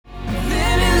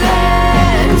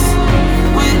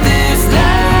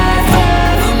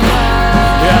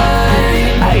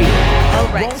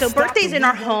Birthdays in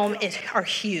our home are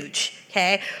huge,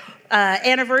 okay?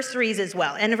 Anniversaries as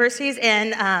well. Anniversaries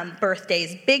and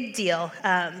birthdays, big deal.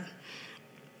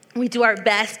 We do our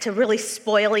best to really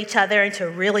spoil each other and to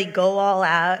really go all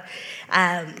out.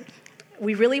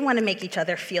 We really want to make each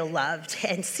other feel loved.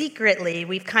 And secretly,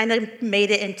 we've kind of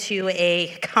made it into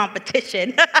a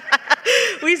competition.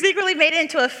 We secretly made it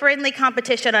into a friendly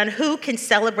competition on who can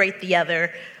celebrate the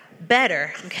other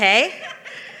better, okay?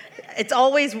 It's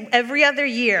always every other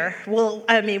year.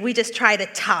 We just try to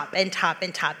top and top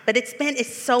and top. But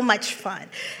it's so much fun.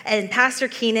 And Pastor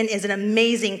Keenan is an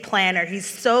amazing planner. He's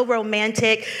so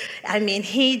romantic.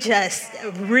 He just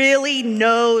really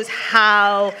knows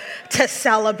how to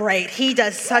celebrate. He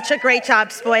does such a great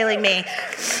job spoiling me.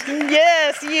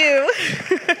 Yes, you.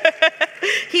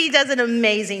 He does an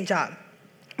amazing job.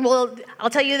 Well, I'll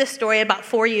tell you this story about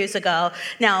 4 years ago.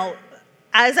 Now,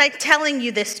 as I'm telling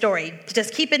you this story,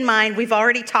 just keep in mind, we've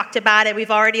already talked about it.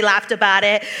 We've already laughed about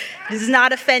it. This is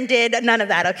not offended, none of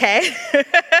that, okay?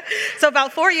 So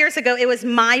about 4 years ago, it was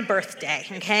my birthday,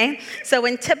 okay? So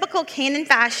in typical Canaan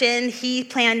fashion, he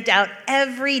planned out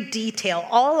every detail.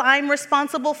 All I'm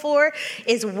responsible for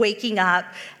is waking up,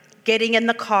 getting in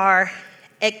the car.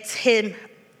 It's him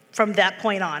from that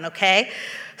point on, okay?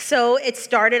 So it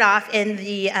started off in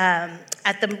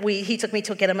he took me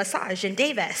to get a massage in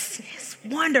Davis. It's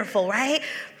wonderful, right?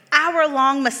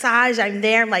 Hour-long massage. I'm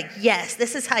there. I'm like, yes,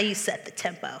 this is how you set the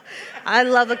tempo. I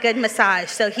love a good massage.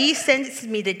 So he sends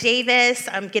me to Davis.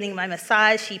 I'm getting my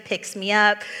massage. He picks me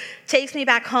up, takes me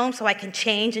back home so I can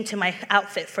change into my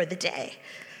outfit for the day.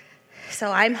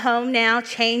 So I'm home now,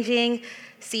 changing.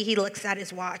 See, he looks at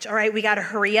his watch. All right, we got to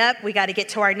hurry up. We got to get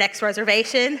to our next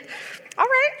reservation. All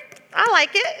right, I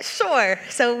like it. Sure.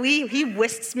 So he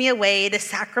whisks me away to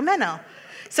Sacramento.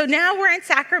 So now we're in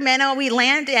Sacramento. We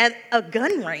land at a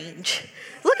gun range.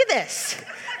 Look at this.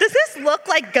 Does this look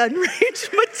like gun range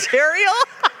material?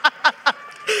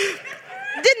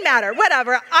 Didn't matter,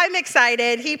 whatever. I'm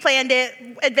excited. He planned it,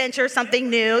 adventure, something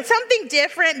new, something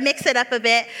different, mix it up a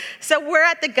bit. So we're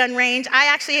at the gun range. I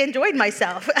actually enjoyed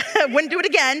myself. Wouldn't do it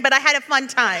again, but I had a fun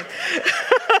time.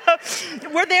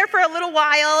 We're there for a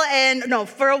while, and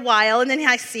then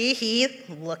I see he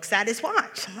looks at his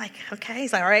watch. I'm like, okay.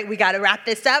 He's like, all right, we got to wrap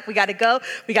this up. We got to go.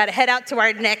 We got to head out to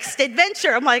our next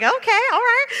adventure. I'm like, okay, all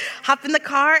right. Hop in the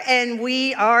car, and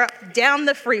we are down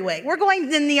the freeway. We're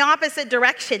going in the opposite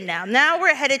direction now. Now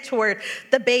we're headed toward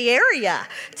the Bay Area.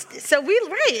 So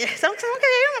it's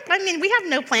okay. We have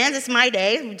no plans. It's my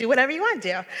day. Do whatever you want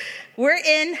to do. We're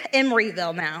in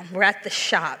Emeryville now. We're at the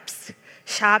shops.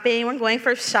 Shopping. We're going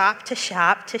from shop to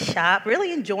shop to shop.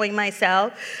 Really enjoying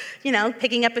myself.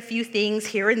 Picking up a few things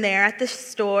here and there at the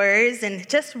stores, and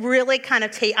just really kind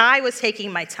of I was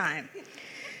taking my time.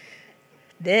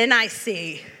 Then I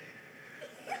see,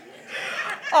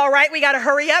 all right, we got to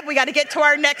hurry up. We got to get to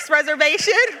our next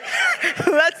reservation.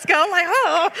 Let's go. I'm like,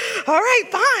 oh, all right,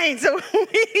 fine. So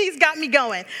he's got me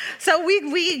going. So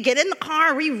we get in the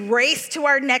car. We race to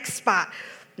our next spot.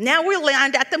 Now we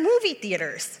land at the movie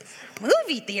theaters.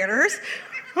 Movie theaters?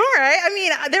 All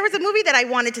right. There was a movie that I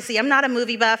wanted to see. I'm not a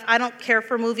movie buff. I don't care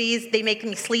for movies. They make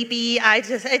me sleepy. I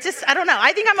don't know.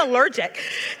 I think I'm allergic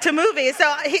to movies. So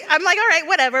I'm like, all right,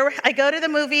 whatever. I go to the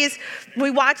movies. We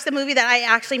watch the movie that I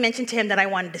actually mentioned to him that I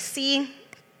wanted to see.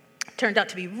 Turned out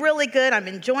to be really good. I'm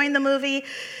enjoying the movie.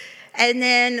 And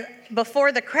then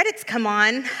before the credits come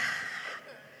on,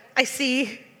 I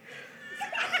see,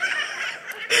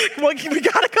 well, we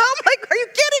gotta go. I'm like, are you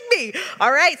kidding me?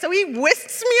 All right, so he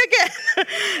whisks me again.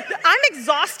 I'm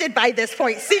exhausted by this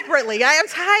point, secretly. I am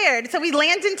tired. So we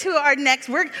land into our next,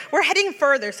 we're heading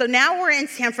further. So now we're in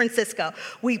San Francisco.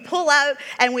 We pull out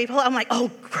and I'm like,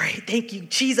 oh, great, thank you,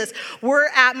 Jesus. We're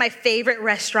at my favorite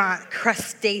restaurant,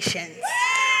 Crustaceans.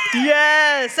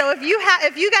 Yes. So if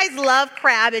you guys love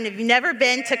crab and if you've never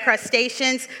been to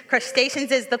Crustaceans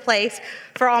is the place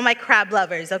for all my crab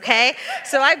lovers, okay?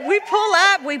 So we pull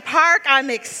up, we park, I'm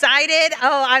excited.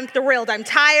 Oh, I'm thrilled. I'm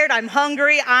tired, I'm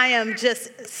hungry. I am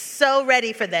just so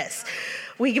ready for this.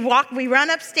 We run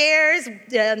upstairs,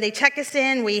 they check us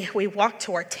in, we walk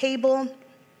to our table.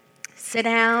 Sit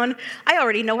down. I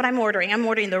already know what I'm ordering. I'm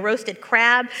ordering the roasted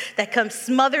crab that comes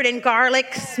smothered in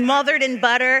garlic, smothered in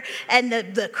butter, and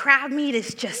the crab meat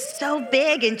is just so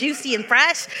big and juicy and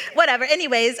fresh. Whatever.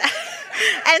 Anyways,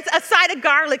 and a side of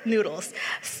garlic noodles.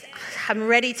 I'm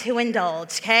ready to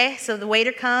indulge, okay? So the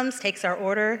waiter comes, takes our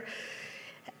order,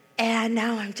 and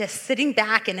now I'm just sitting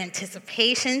back in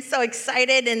anticipation, so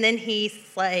excited, and then he's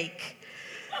like,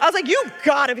 I was like, you've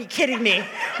got to be kidding me.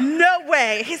 No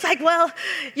way. He's like, well,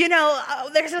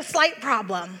 there's a slight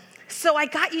problem. So I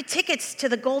got you tickets to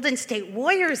the Golden State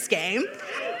Warriors game.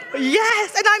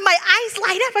 Yes, and my eyes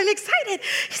light up. I'm excited.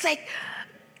 He's like,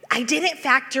 I didn't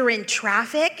factor in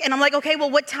traffic. And I'm like, okay, well,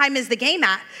 what time is the game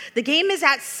at? The game is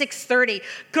at 6:30.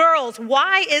 Girls,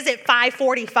 why is it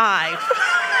 5:45?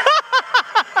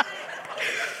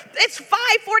 It's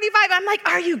 5:45. I'm like,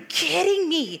 are you kidding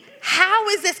me? How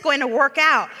is this going to work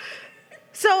out?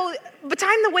 So by the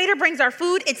time the waiter brings our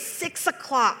food, it's 6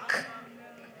 o'clock.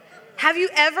 Have you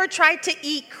ever tried to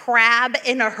eat crab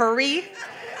in a hurry?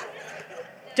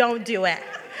 Don't do it.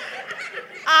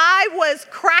 I was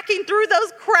cracking through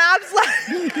those crabs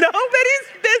like nobody's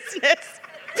business.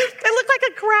 It looked like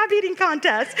a crab eating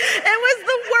contest. It was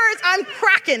the worst. I'm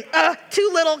cracking.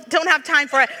 Too little, don't have time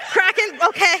for it. Cracking,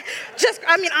 okay.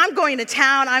 I'm going to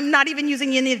town. I'm not even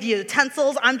using any of the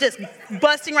utensils. I'm just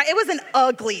busting right. It was an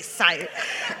ugly sight.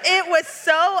 It was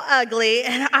so ugly.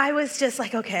 And I was just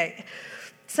like, okay.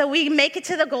 So we make it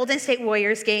to the Golden State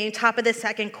Warriors game, top of the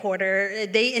second quarter.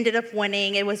 They ended up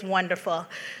winning. It was wonderful.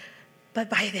 But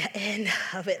by the end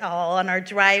of it all, on our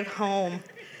drive home,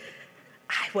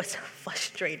 I was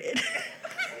frustrated.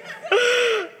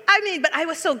 But I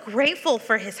was so grateful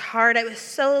for his heart. I was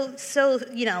so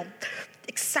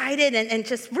excited and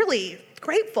just really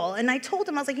grateful. And I told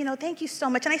him, I was like, thank you so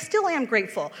much. And I still am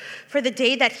grateful for the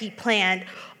day that he planned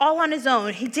all on his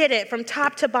own. He did it from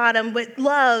top to bottom with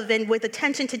love and with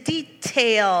attention to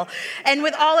detail and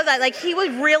with all of that. Like he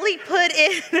really put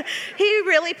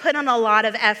in a lot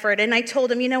of effort. And I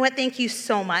told him, you know what, thank you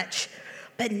so much.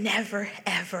 But never,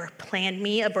 ever planned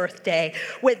me a birthday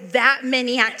with that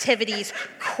many activities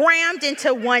crammed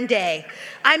into one day.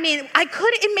 It made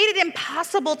it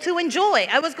impossible to enjoy.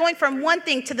 I was going from one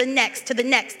thing to the next, to the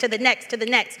next, to the next, to the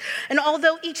next. And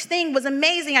although each thing was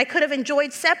amazing, I could have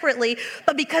enjoyed separately,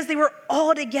 but because they were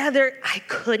all together, I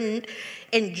couldn't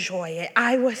enjoy it.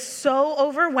 I was so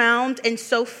overwhelmed and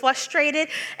so frustrated,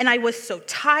 and I was so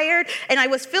tired, and I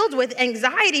was filled with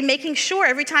anxiety, making sure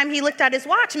every time he looked at his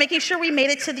watch, making sure we made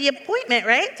it to the appointment,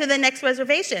 right? To the next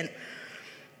reservation.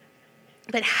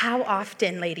 But how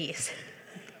often, ladies,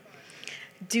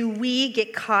 do we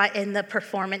get caught in the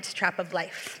performance trap of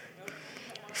life?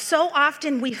 So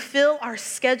often we fill our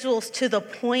schedules to the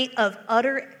point of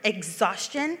utter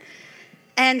exhaustion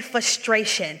and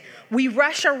frustration. We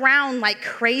rush around like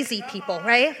crazy people,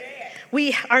 right?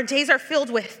 Our days are filled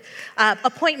with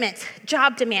appointments,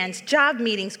 job demands, job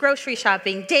meetings, grocery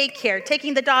shopping, daycare,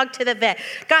 taking the dog to the vet,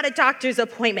 got a doctor's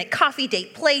appointment, coffee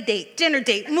date, play date, dinner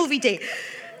date, movie date,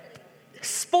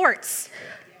 sports.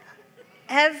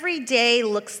 Every day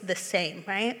looks the same,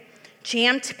 right?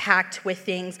 Jammed packed with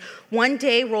things. One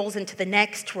day rolls into the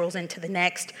next, rolls into the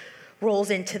next, rolls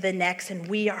into the next, and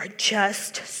we are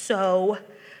just so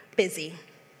busy.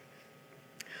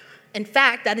 In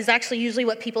fact, that is actually usually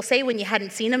what people say when you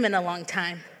hadn't seen them in a long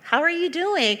time. How are you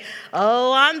doing?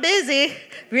 Oh, I'm busy.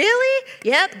 Really?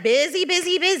 Yep, busy,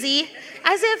 busy, busy.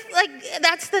 As if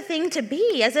that's the thing to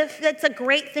be, as if that's a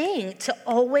great thing to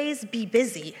always be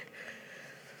busy.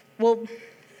 Well,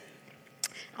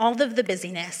 all of the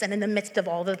busyness and in the midst of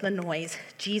all of the noise,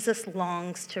 Jesus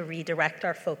longs to redirect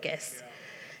our focus.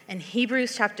 In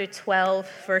Hebrews chapter 12,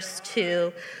 verse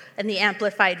 2, in the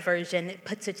Amplified Version, it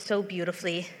puts it so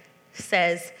beautifully,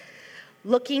 says,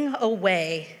 looking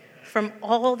away from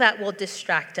all that will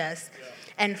distract us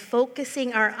and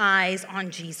focusing our eyes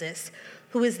on Jesus,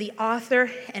 who is the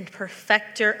author and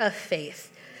perfecter of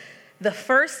faith, the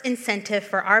first incentive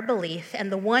for our belief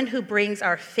and the one who brings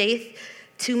our faith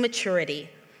to maturity,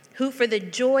 who for the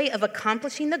joy of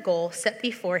accomplishing the goal set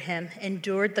before him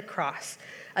endured the cross,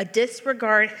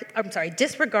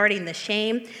 disregarding the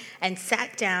shame, and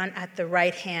sat down at the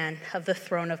right hand of the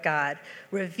throne of God,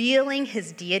 revealing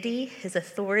his deity, his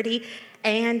authority,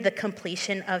 and the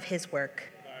completion of his work.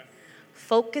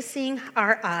 Focusing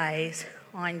our eyes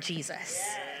on Jesus.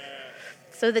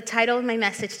 So the title of my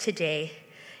message today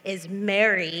is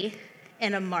Mary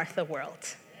in a Martha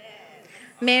World.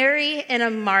 Mary in a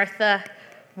Martha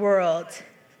world.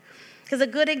 Because a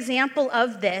good example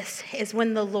of this is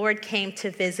when the Lord came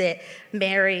to visit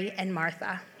Mary and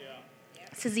Martha.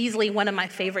 This is easily one of my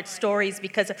favorite stories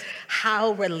because of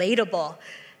how relatable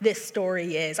this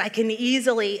story is. I can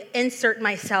easily insert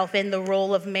myself in the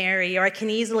role of Mary, or I can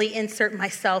easily insert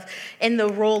myself in the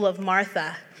role of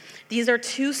Martha. These are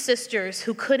two sisters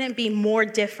who couldn't be more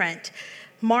different.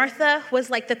 Martha was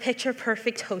like the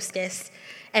picture-perfect hostess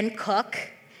and cook.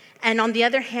 And on the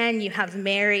other hand, you have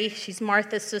Mary. She's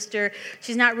Martha's sister.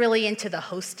 She's not really into the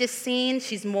hostess scene.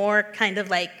 She's more kind of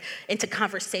like into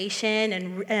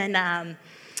conversation and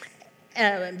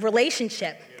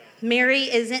relationship.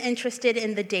 Mary isn't interested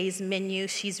in the day's menu.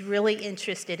 She's really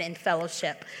interested in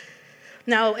fellowship.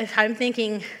 Now, if I'm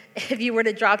thinking, if you were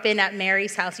to drop in at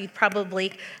Mary's house, you'd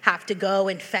probably have to go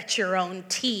and fetch your own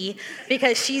tea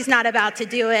because she's not about to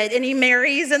do it. Any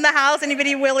Marys in the house?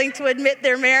 Anybody willing to admit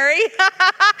they're Mary?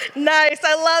 Nice.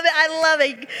 I love it. I love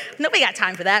it. Nobody got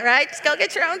time for that, right? Just go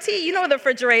get your own tea. You know where the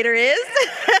refrigerator is.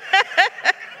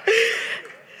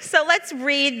 So let's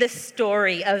read the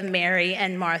story of Mary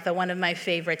and Martha, one of my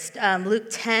favorites. Luke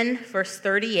 10, verse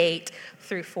 38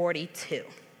 through 42.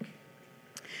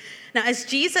 Now, as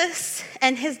Jesus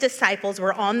and his disciples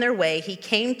were on their way, he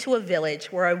came to a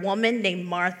village where a woman named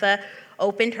Martha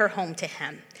opened her home to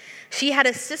him. She had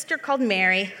a sister called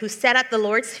Mary who sat at the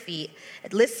Lord's feet,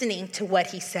 listening to what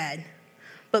he said.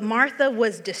 But Martha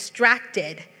was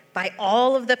distracted by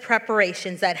all of the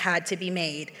preparations that had to be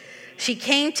made. She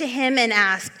came to him and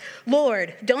asked,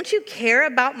 "Lord, don't you care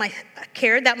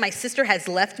that my sister has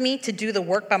left me to do the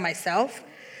work by myself?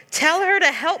 Tell her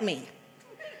to help me."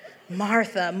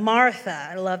 Martha, Martha.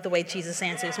 I love the way Jesus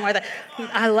answers. Martha,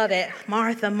 I love it.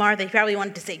 Martha, Martha. He probably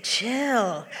wanted to say,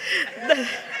 chill.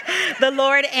 The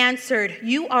Lord answered,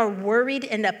 "You are worried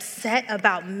and upset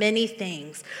about many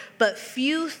things, but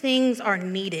few things are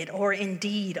needed, or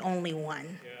indeed only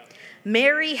one.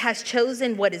 Mary has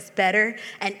chosen what is better,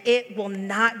 and it will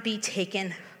not be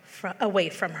taken away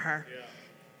from her."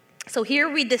 So here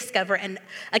we discover an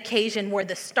occasion where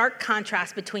the stark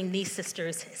contrast between these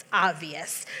sisters is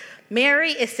obvious.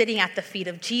 Mary is sitting at the feet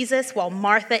of Jesus while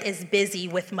Martha is busy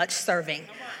with much serving.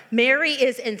 Mary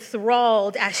is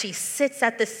enthralled as she sits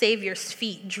at the Savior's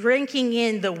feet, drinking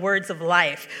in the words of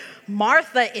life.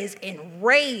 Martha is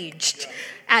enraged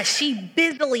as she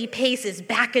busily paces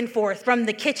back and forth from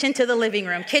the kitchen to the living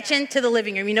room.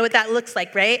 You know what that looks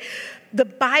like, right? The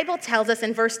Bible tells us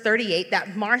in verse 38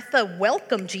 that Martha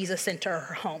welcomed Jesus into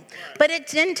her home. But it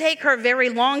didn't take her very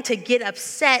long to get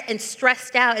upset and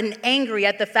stressed out and angry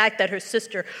at the fact that her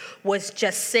sister was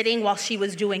just sitting while she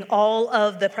was doing all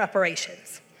of the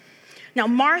preparations. Now,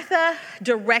 Martha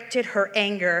directed her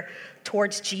anger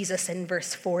towards Jesus in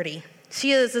verse 40.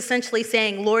 She is essentially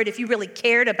saying, "Lord, if you really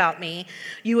cared about me,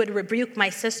 you would rebuke my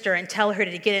sister and tell her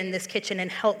to get in this kitchen and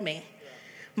help me."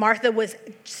 Martha was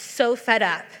so fed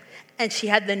up, and she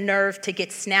had the nerve to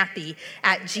get snappy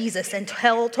at Jesus and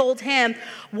told him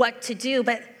what to do.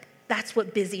 But that's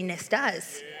what busyness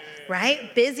does,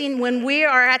 right? When we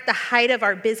are at the height of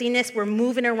our busyness, we're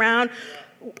moving around.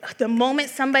 The moment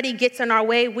somebody gets in our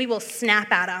way, we will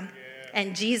snap at them.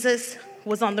 And Jesus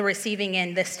was on the receiving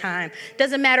end this time.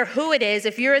 Doesn't matter who it is.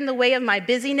 If you're in the way of my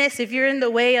busyness, if you're in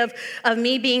the way of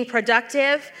me being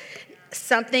productive,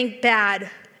 something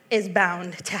bad is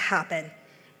bound to happen.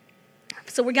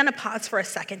 So we're going to pause for a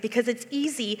second because it's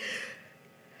easy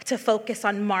to focus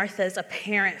on Martha's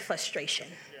apparent frustration.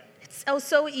 It's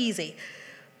so easy.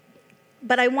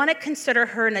 But I want to consider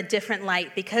her in a different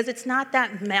light because it's not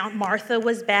that Martha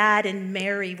was bad and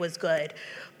Mary was good.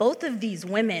 Both of these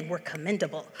women were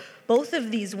commendable. Both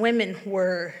of these women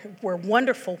were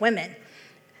wonderful women.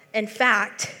 In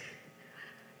fact,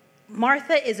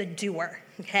 Martha is a doer,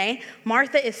 okay?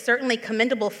 Martha is certainly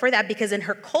commendable for that because in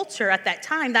her culture at that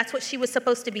time, that's what she was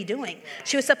supposed to be doing.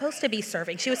 She was supposed to be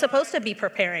serving. She was supposed to be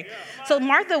preparing. So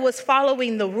Martha was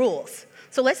following the rules.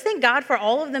 So let's thank God for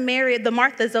all of the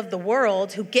Marthas of the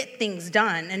world who get things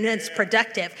done and it's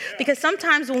productive. Because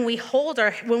sometimes when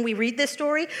we read this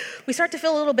story, we start to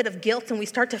feel a little bit of guilt and we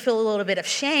start to feel a little bit of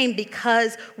shame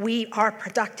because we are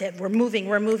productive. We're moving.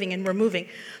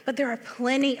 But there are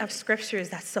plenty of scriptures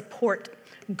that support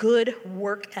good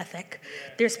work ethic.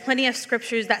 There's plenty of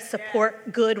scriptures that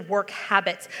support good work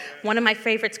habits. One of my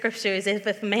favorite scriptures is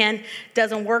if a man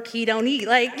doesn't work, he don't eat.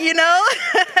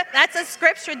 That's a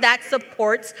scripture that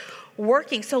supports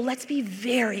working. So let's be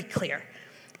very clear.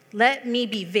 Let me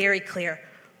be very clear.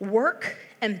 Work,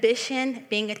 ambition,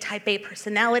 being a type A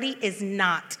personality is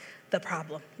not the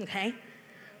problem, okay?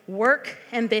 Work,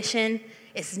 ambition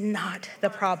is not the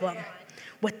problem.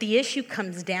 What the issue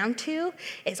comes down to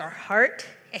is our heart,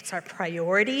 it's our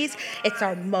priorities, it's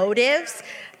our motives,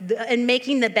 and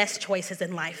making the best choices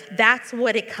in life. That's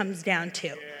what it comes down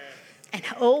to. And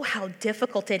oh, how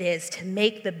difficult it is to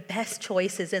make the best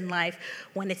choices in life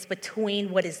when it's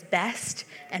between what is best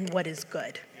and what is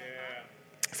good.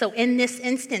 So in this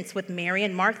instance with Mary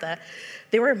and Martha,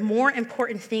 there were more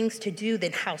important things to do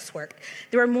than housework.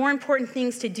 There were more important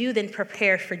things to do than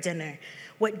prepare for dinner.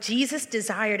 What Jesus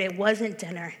desired, it wasn't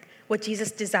dinner. What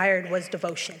Jesus desired was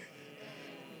devotion.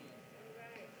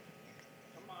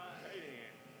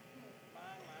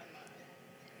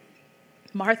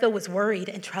 Martha was worried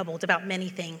and troubled about many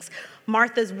things.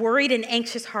 Martha's worried and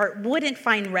anxious heart wouldn't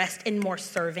find rest in more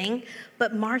serving,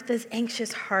 but Martha's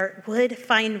anxious heart would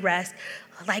find rest,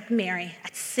 like Mary,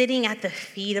 at sitting at the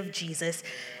feet of Jesus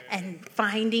and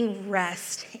finding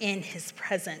rest in his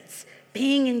presence.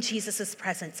 Being in Jesus'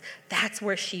 presence, that's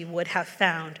where she would have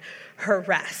found her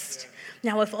rest.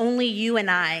 Now, if only you and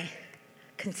I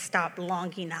can stop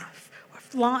long enough,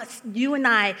 you and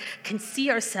I can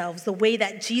see ourselves the way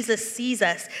that Jesus sees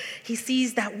us. He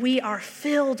sees that we are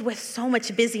filled with so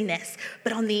much busyness,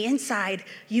 but on the inside,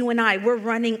 you and I, we're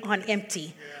running on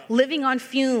empty, living on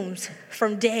fumes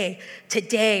from day to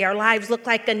day. Our lives look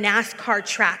like a NASCAR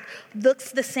track,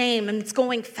 looks the same and it's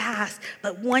going fast,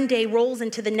 but one day rolls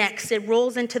into the next, it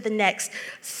rolls into the next,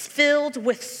 filled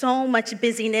with so much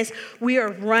busyness. We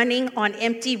are running on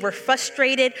empty. We're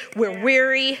frustrated, we're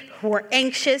weary, we're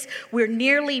anxious, we're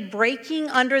nearly breaking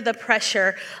under the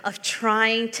pressure of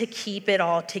trying to keep it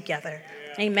all together.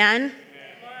 Amen?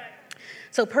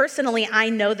 So personally, I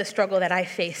know the struggle that I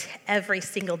face every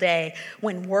single day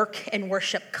when work and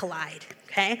worship collide.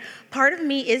 Okay? Part of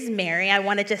me is Mary. I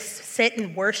want to just sit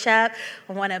and worship.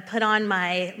 I want to put on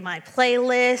my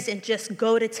playlist and just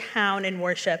go to town and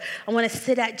worship. I want to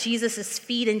sit at Jesus'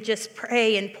 feet and just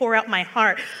pray and pour out my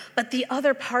heart. But the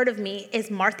other part of me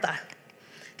is Martha.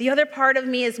 The other part of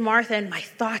me is Martha, and my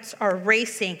thoughts are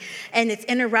racing, and it's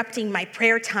interrupting my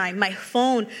prayer time. My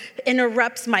phone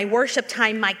interrupts my worship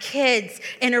time. My kids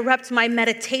interrupt my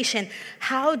meditation.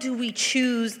 How do we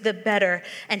choose the better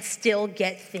and still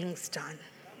get things done?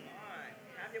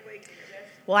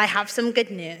 Well, I have some good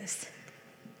news.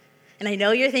 And I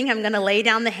know you're thinking I'm going to lay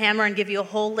down the hammer and give you a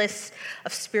whole list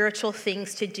of spiritual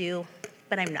things to do,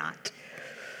 but I'm not.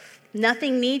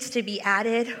 Nothing needs to be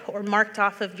added or marked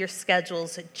off of your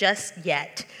schedules just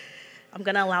yet. I'm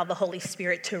going to allow the Holy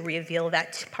Spirit to reveal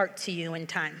that part to you in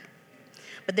time.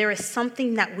 But there is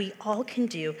something that we all can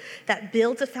do that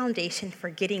builds a foundation for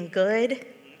getting good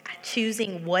at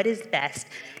choosing what is best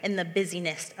in the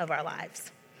busyness of our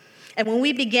lives. And when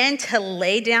we begin to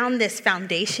lay down this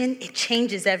foundation, it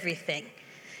changes everything.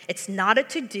 It's not a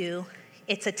to-do,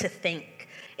 it's a to think.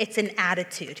 It's an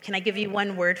attitude. Can I give you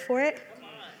one word for it?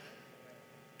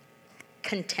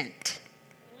 Content.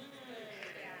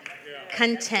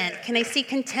 Content. Can I see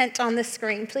content on the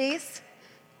screen, please?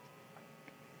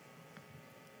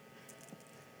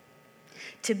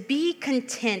 To be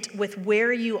content with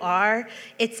where you are,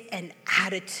 it's an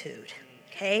attitude,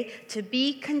 okay? To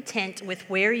be content with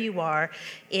where you are,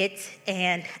 it's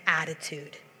an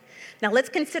attitude. Now let's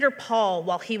consider Paul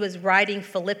while he was writing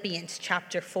Philippians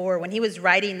chapter 4. When he was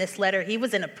writing this letter, he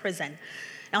was in a prison.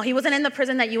 Now, he wasn't in the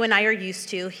prison that you and I are used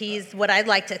to. He's what I'd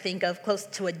like to think of close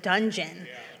to a dungeon.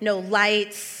 No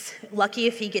lights. Lucky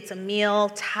if he gets a meal,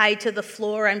 tied to the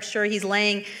floor. I'm sure he's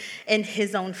laying in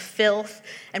his own filth.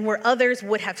 And where others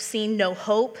would have seen no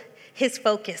hope, his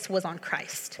focus was on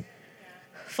Christ.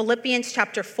 Philippians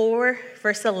chapter 4,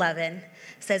 verse 11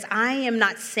 says, I am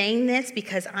not saying this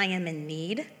because I am in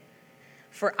need,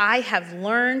 for I have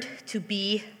learned to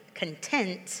be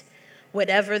content,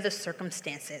 whatever the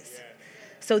circumstances.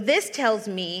 So this tells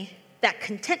me that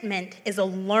contentment is a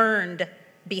learned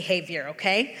behavior,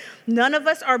 okay? None of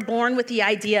us are born with the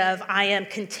idea of I am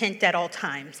content at all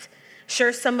times.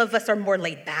 Sure, some of us are more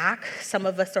laid back, some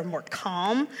of us are more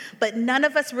calm, but none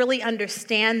of us really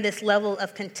understand this level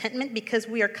of contentment because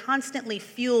we are constantly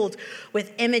fueled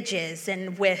with images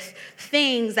and with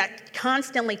things that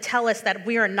constantly tell us that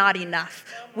we are not enough.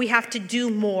 We have to do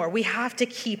more. We have to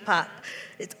keep up.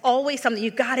 It's always something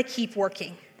you got to keep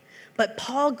working. But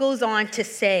Paul goes on to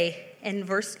say in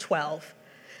verse 12,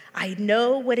 I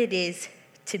know what it is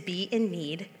to be in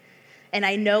need, and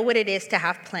I know what it is to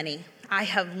have plenty. I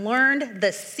have learned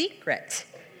the secret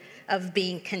of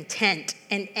being content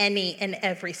in any and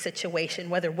every situation,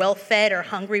 whether well-fed or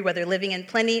hungry, whether living in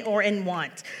plenty or in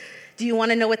want. Do you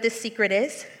want to know what this secret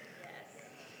is? Yes.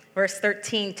 Verse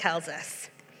 13 tells us,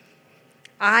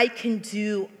 I can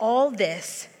do all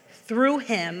this through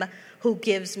him who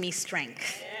gives me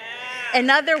strength. In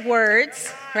other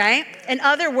words, right? In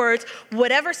other words,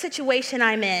 whatever situation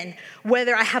I'm in,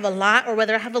 whether I have a lot or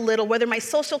whether I have a little, whether my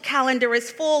social calendar is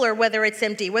full or whether it's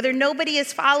empty, whether nobody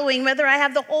is following, whether I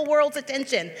have the whole world's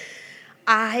attention,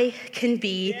 I can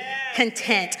be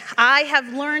content. I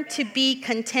have learned to be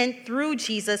content through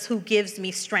Jesus who gives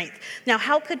me strength. Now,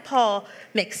 how could Paul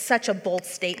make such a bold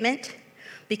statement?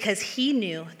 Because he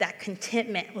knew that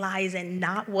contentment lies in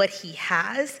not what he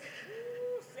has,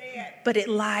 but it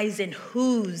lies in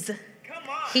whose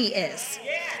he is.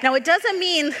 Now, it doesn't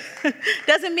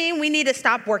mean we need to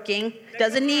stop working.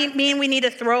 Doesn't mean we need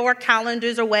to throw our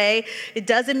calendars away. It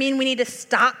doesn't mean we need to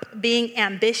stop being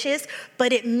ambitious,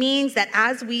 but it means that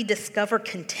as we discover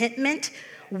contentment,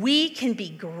 we can be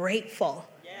grateful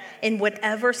in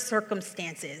whatever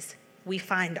circumstances we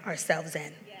find ourselves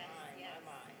in.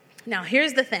 Now,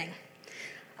 here's the thing.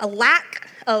 A lack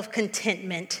of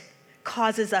contentment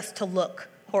causes us to look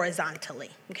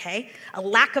horizontally, okay? A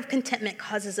lack of contentment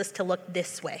causes us to look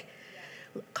this way,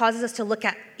 causes us to look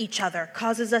at each other,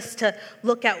 causes us to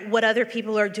look at what other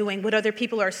people are doing, what other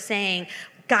people are saying.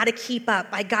 Gotta keep up.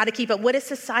 I gotta keep up. What is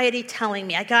society telling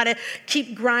me? I gotta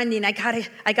keep grinding. I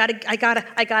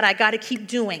gotta keep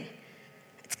doing.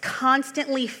 It's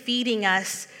constantly feeding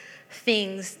us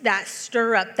things that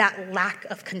stir up that lack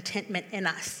of contentment in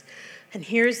us. And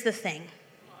here's the thing.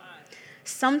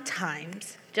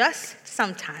 Sometimes, just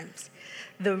sometimes,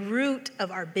 the root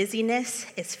of our busyness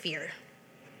is fear.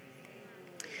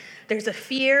 There's a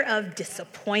fear of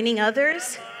disappointing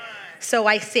others, so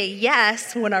I say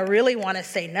yes when I really want to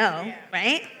say no,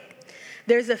 right?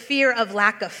 There's a fear of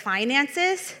lack of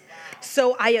finances,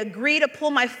 so I agree to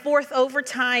pull my 4th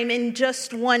overtime in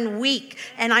just 1 week,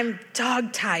 and I'm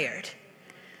dog tired.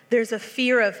 There's a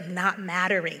fear of not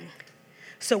mattering,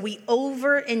 so we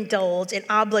overindulge in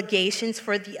obligations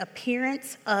for the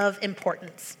appearance of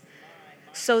importance.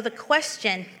 So the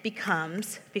question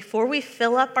becomes, before we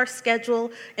fill up our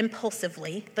schedule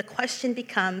impulsively, the question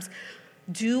becomes,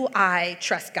 do I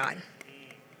trust God?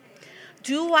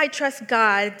 Do I trust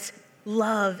God's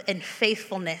love and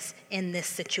faithfulness in this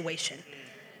situation?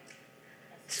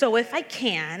 So if I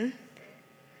can,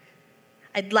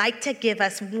 I'd like to give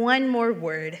us one more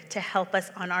word to help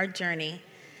us on our journey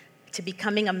to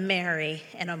becoming a Mary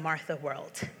in a Martha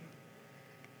world.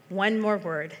 One more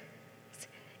word,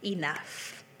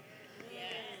 enough.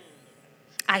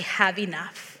 I have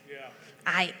enough.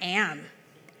 I am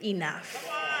enough.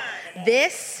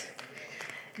 This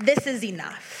is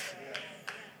enough.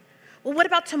 Well, what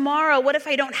about tomorrow? What if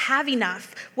I don't have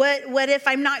enough? What if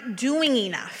I'm not doing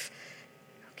enough?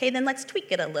 Okay, then let's tweak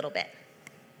it a little bit.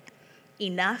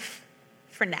 Enough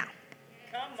for now.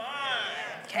 Come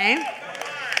on. Okay?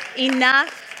 Enough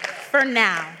for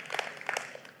now.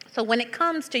 So when it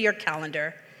comes to your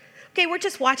calendar, okay, we're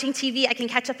just watching TV. I can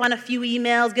catch up on a few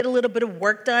emails, get a little bit of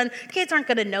work done. Kids aren't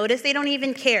going to notice. They don't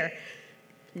even care.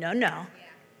 No.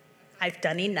 I've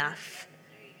done enough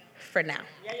for now.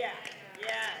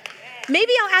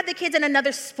 Maybe I'll add the kids in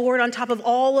another sport on top of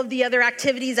all of the other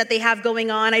activities that they have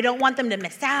going on. I don't want them to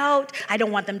miss out. I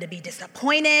don't want them to be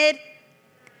disappointed.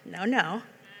 No.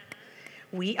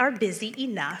 We are busy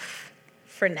enough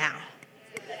for now.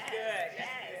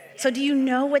 So do you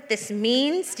know what this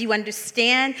means? Do you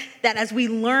understand that as we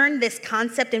learn this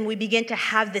concept and we begin to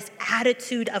have this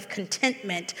attitude of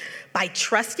contentment by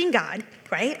trusting God,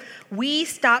 right? We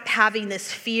stop having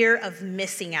this fear of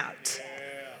missing out.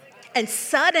 And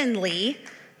suddenly,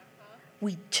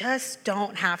 we just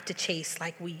don't have to chase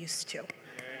like we used to.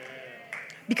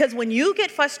 Because when you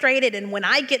get frustrated and when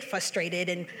I get frustrated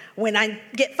and when I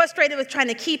get frustrated with trying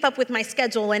to keep up with my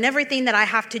schedule and everything that I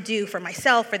have to do for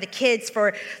myself, for the kids,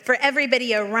 for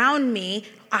everybody around me,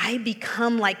 I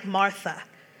become like Martha,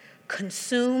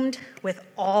 consumed with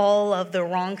all of the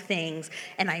wrong things,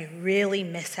 and I really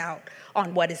miss out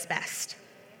on what is best.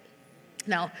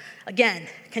 Now, again,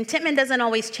 contentment doesn't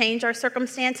always change our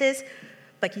circumstances,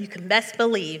 but you can best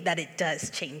believe that it does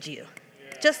change you.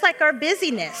 Just like our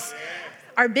busyness.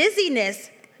 Our busyness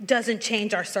doesn't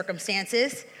change our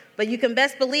circumstances, but you can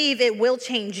best believe it will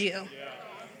change you.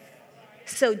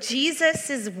 So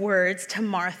Jesus' words to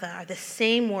Martha are the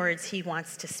same words he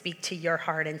wants to speak to your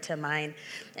heart and to mine.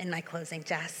 In my closing,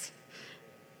 Jess,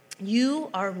 you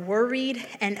are worried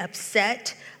and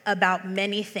upset about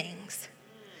many things,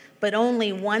 but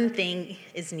only one thing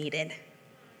is needed.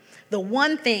 The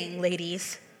one thing,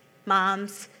 ladies,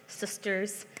 moms,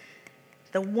 sisters,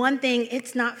 the one thing,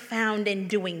 it's not found in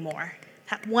doing more.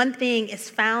 That one thing is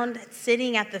found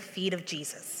sitting at the feet of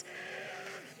Jesus.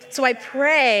 So I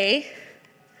pray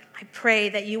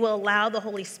that you will allow the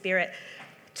Holy Spirit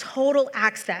total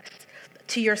access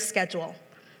to your schedule.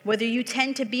 Whether you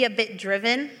tend to be a bit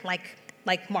driven,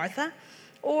 like Martha,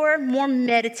 or more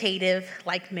meditative,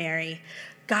 like Mary,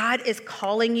 God is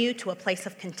calling you to a place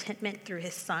of contentment through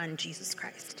his Son, Jesus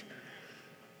Christ.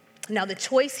 Now, the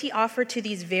choice he offered to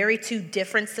these very two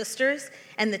different sisters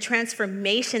and the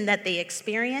transformation that they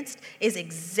experienced is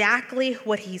exactly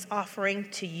what he's offering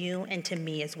to you and to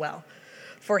me as well.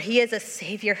 For he is a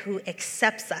Savior who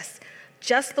accepts us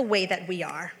just the way that we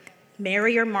are,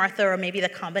 Mary or Martha, or maybe the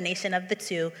combination of the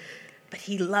two, but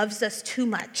he loves us too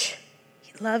much.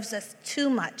 He loves us too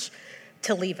much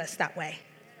to leave us that way.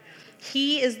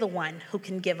 He is the one who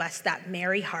can give us that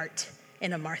Mary heart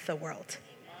in a Martha world.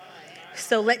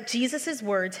 So let Jesus'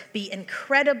 words be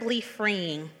incredibly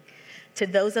freeing to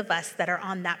those of us that are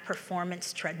on that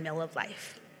performance treadmill of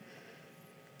life.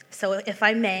 So if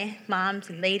I may, moms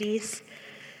and ladies,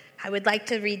 I would like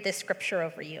to read this scripture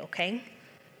over you, okay?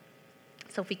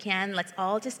 So if we can, let's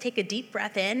all just take a deep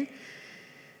breath in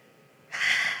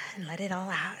and let it all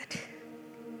out.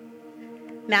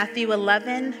 Matthew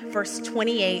 11, verse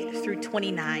 28 through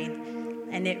 29,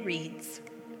 and it reads,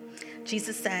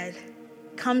 Jesus said,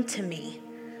 "Come to me,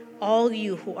 all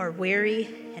you who are weary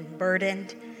and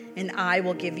burdened, and I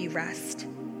will give you rest.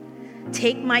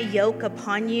 Take my yoke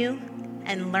upon you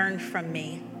and learn from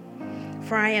me,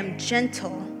 for I am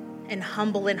gentle and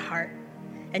humble in heart,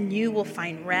 and you will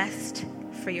find rest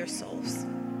for your souls."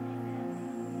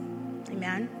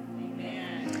 Amen?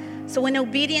 Amen. So in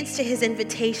obedience to his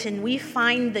invitation, we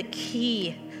find the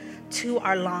key to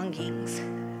our longings,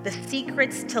 the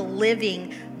secrets to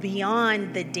living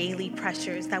beyond the daily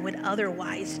pressures that would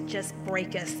otherwise just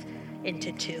break us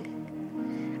into two.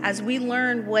 As we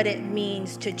learn what it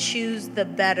means to choose the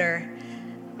better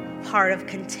part of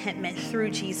contentment through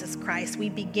Jesus Christ, we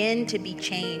begin to be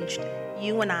changed,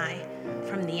 you and I,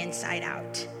 from the inside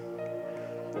out.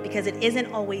 Because it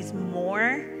isn't always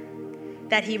more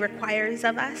that he requires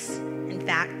of us. In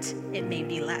fact, it may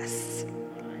be less.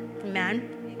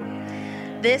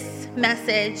 Amen? This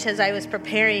message, as I was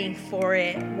preparing for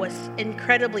it, was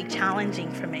incredibly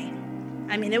challenging for me.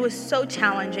 I mean, it was so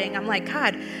challenging. I'm like,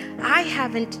 God, I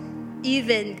haven't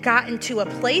even gotten to a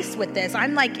place with this.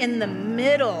 I'm like in the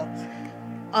middle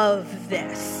of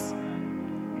this.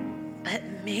 But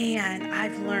man,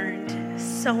 I've learned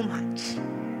so much.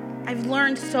 I've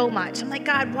learned so much. I'm like,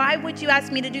 God, why would you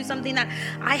ask me to do something that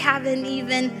I haven't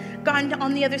even gone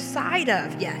on the other side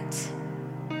of yet?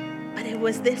 But it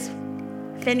was this,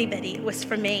 if anybody, it was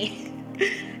for me.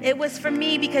 It was for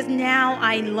me because now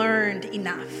I learned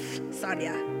enough,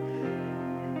 Sadia.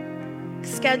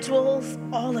 Schedules,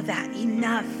 all of that,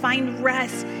 enough. Find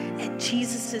rest at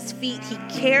Jesus' feet. He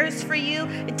cares for you.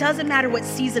 It doesn't matter what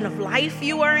season of life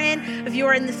you are in. If you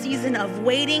are in the season of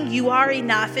waiting, you are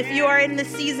enough. If you are in the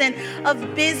season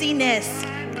of busyness,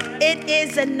 it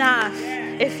is enough.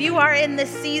 If you are in the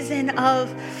season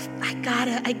of,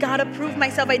 I gotta prove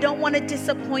myself, I don't want to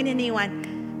disappoint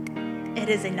anyone, it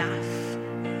is enough.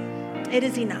 It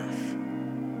is enough.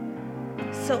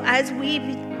 So as we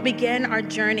begin our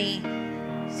journey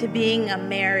to being a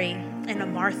Mary in a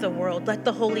Martha world, let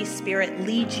the Holy Spirit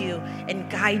lead you and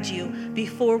guide you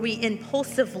before we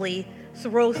impulsively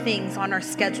throw things on our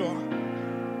schedule.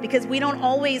 Because we don't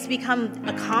always become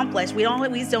accomplished. We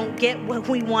always don't get what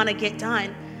we want to get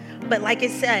done. But like I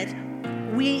said,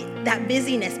 that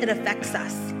busyness, it affects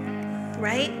us,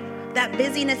 right? That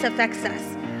busyness affects us.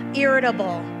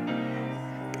 Irritable,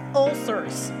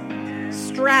 ulcers,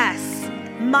 stress,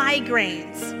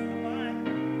 migraines.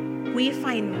 We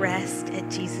find rest at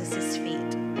Jesus'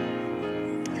 feet.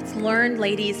 Let's learn,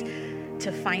 ladies,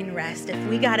 to find rest. If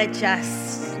we got to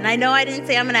just, and I know I didn't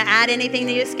say I'm going to add anything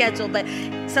to your schedule, but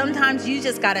sometimes you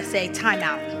just got to say, time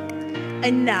out.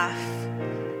 Enough.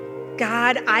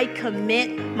 God, I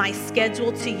commit my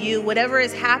schedule to you. Whatever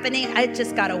is happening, I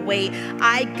just got to wait.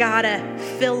 I got to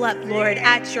fill up, Lord,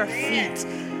 at your feet.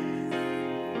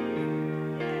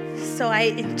 So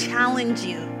I challenge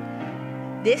you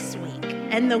this week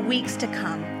and the weeks to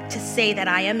come to say that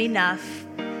I am enough.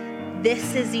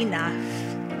 This is enough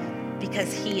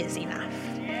because he is enough.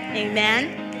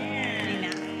 Amen.